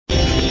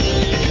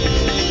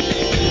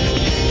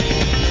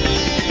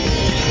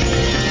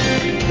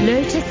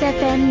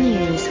FM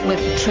News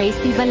with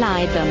Tracy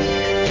Valaydham.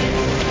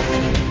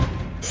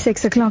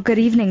 6 o'clock, good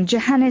evening.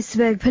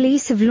 Johannesburg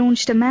police have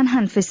launched a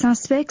manhunt for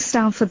suspects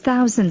after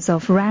thousands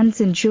of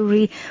rands in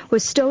jewelry were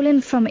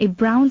stolen from a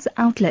Browns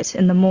outlet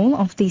in the mall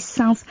of the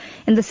south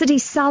in the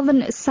city's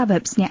southern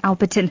suburbs near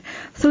Alberton.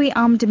 3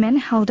 armed men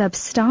held up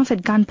staff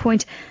at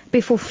gunpoint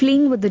before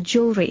fleeing with the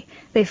jewelry.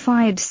 They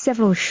fired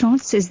several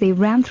shots as they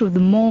ran through the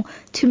mall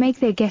to make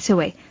their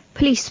getaway.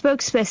 Police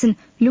spokesperson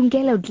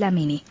Lungelo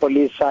Dlamini.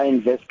 Police are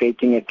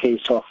investigating a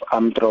case of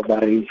armed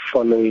robbery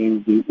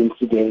following the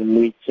incident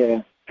in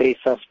which 3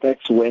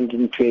 suspects went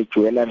into a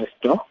jewelry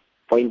store,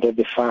 pointed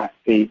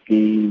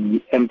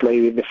the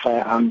employee with the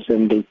firearms,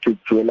 and they took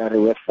jewelry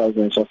worth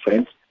thousands of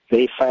rands.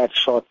 They fired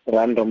shots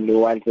randomly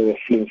while they were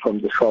fleeing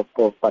from the shop,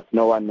 but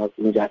no one was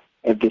injured.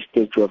 At this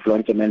stage, we have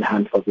launched a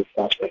manhunt for the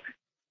suspects.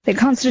 The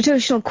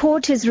Constitutional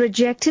Court has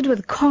rejected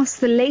with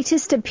cost the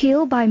latest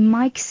appeal by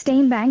Mike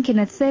Steenbank in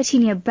a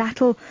 13-year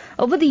battle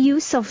over the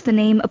use of the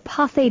name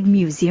Apartheid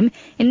Museum,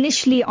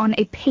 initially on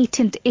a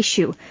patent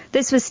issue.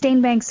 This was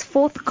Steenbank's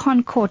 4th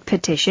Concourt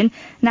petition.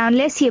 Now,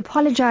 unless he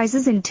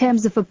apologizes in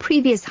terms of a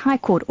previous High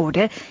Court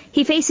order,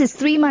 he faces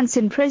 3 months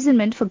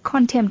imprisonment for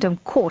contempt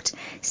of court.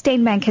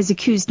 Steenbank has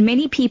accused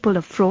many people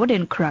of fraud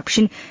and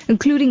corruption,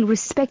 including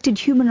respected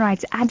human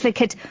rights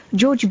advocate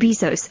George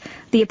Bezos.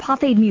 The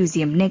Apartheid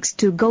Museum, next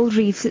to Gold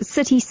Reef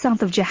City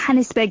south of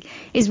Johannesburg,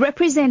 is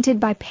represented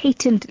by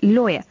patent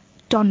lawyer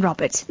Don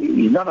Robert.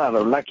 He's not out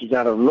of luck, he's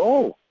out of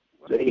law.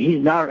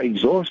 He's now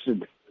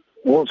exhausted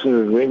all sort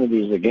of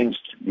remedies against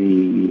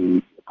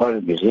the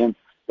Apartheid Museum.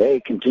 They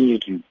continue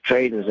to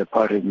trade as a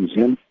Apartheid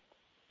Museum.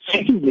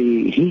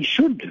 Secondly, he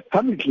should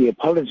publicly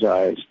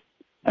apologize,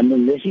 and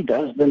unless he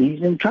does, then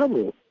he's in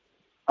trouble.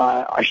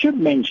 I should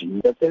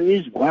mention that there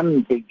is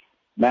one big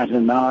matter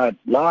now. At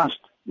last,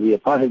 the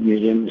Apartheid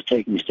Museum is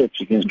taking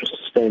steps against Mr.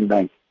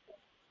 Steenbank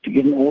to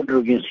get an order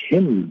against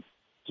him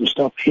to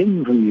stop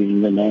him from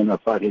using the name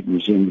Apartheid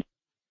Museum.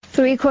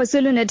 3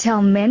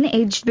 KwaZulu-Natal men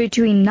aged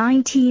between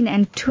 19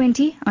 and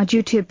 20 are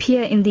due to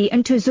appear in the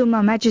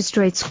Ntuzuma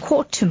Magistrates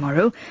Court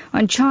tomorrow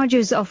on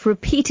charges of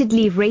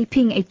repeatedly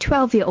raping a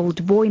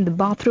 12-year-old boy in the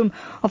bathroom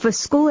of a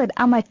school at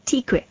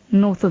Amatikwe,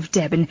 north of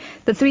Durban.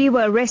 The 3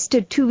 were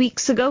arrested 2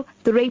 weeks ago.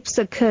 The rapes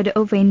occurred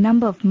over a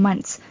number of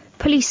months.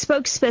 Police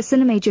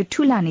spokesperson Major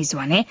Thulani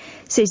Zwane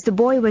says the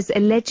boy was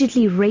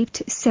allegedly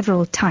raped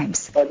several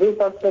times. These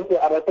suspects were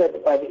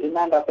arrested by the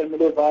Inanda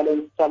Family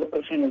Violence Child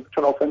Protection and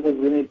Sexual Offences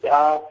Unit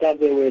after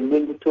they were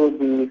linked to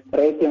the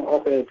raping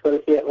of a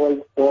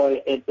 12-year-old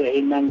boy at the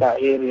Inanda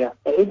area.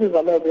 It is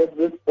alleged that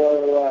this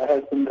boy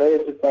has been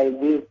raised by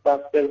these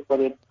suspects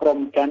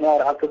from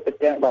January up to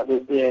September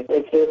this year.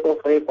 A case of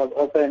rape was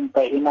opened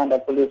by Inanda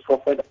Police for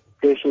further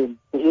investigation.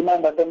 The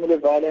Inanda Family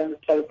Violence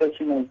Child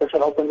Protection and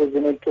Sexual Offences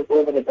Unit took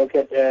over the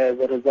docket as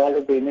a result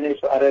of the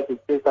initial arrest of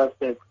 3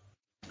 suspects.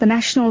 The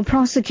National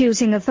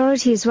Prosecuting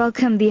Authorities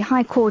welcomed the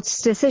High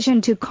Court's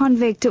decision to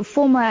convict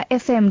former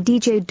FM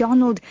DJ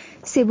Donald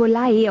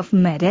Sebolai of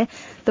murder.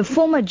 The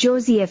former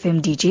Jozi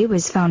FM DJ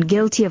was found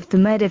guilty of the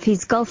murder of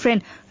his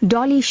girlfriend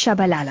Dolly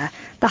Shabalala.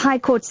 The High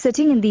Court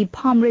sitting in the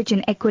Palm Ridge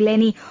in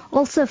Ekurhuleni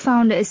also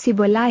found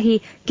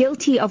Sebolai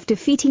guilty of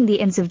defeating the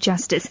ends of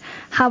justice.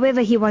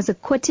 However, he was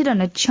acquitted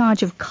on a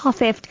charge of car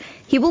theft.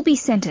 He will be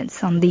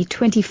sentenced on the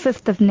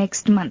 25th of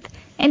next month.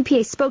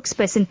 NPA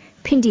spokesperson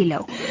Pindi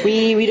Low.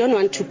 We don't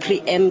want to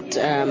preempt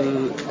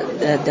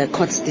the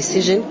court's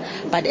decision,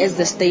 but as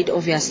the state,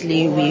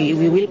 obviously,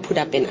 we will put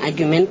up an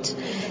argument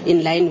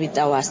in line with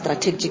our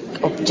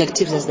strategic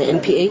objectives as the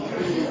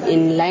NPA,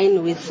 in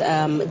line with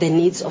the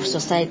needs of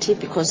society,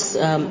 because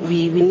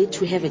we need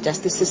to have a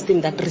justice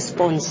system that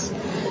responds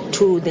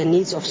to the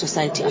needs of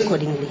society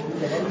accordingly.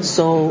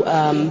 So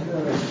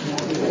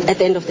at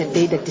the end of the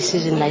day, the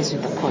decision lies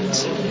with the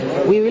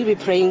court. We will be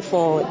praying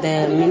for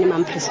the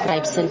minimum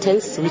prescribed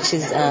sentence, which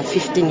is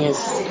 15 years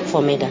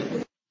for murder.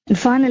 And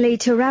finally,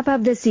 to wrap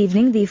up this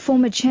evening, the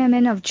former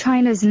chairman of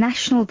China's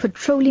National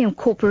Petroleum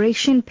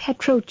Corporation,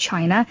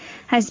 PetroChina,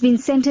 has been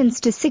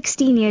sentenced to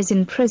 16 years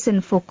in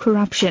prison for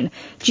corruption.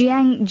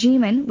 Jiang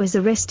Zemin was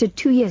arrested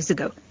 2 years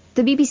ago.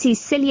 The BBC's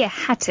Celia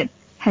Hatton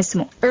has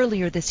more.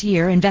 Earlier this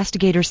year,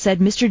 investigators said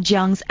Mr.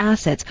 Jiang's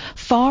assets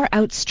far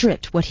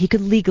outstripped what he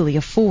could legally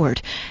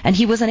afford, and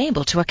he was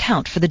unable to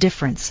account for the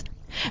difference.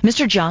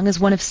 Mr. Jiang is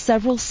one of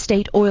several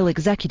state oil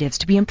executives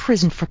to be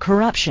imprisoned for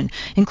corruption,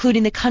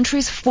 including the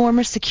country's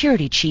former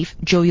security chief,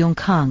 Zhou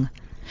Yongkang.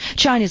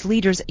 China's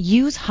leaders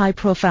use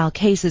high-profile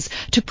cases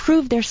to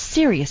prove they're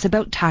serious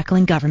about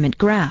tackling government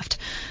graft.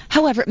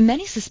 However,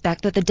 many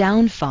suspect that the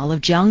downfall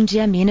of Jiang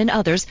Zemin and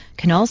others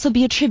can also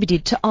be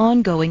attributed to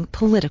ongoing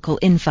political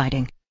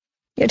infighting.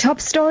 Your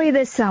top story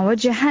this hour,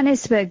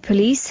 Johannesburg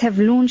police have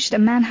launched a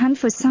manhunt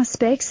for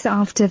suspects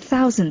after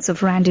thousands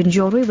of rand in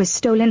jewelry was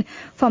stolen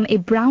from a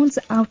Browns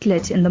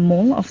outlet in the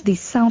mall of the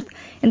south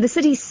in the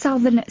city's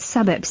southern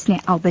suburbs near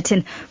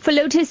Alberton. For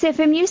Lotus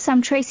FM News,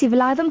 I'm Tracy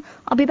Valaydham.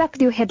 I'll be back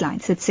with your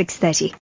headlines at 6:30.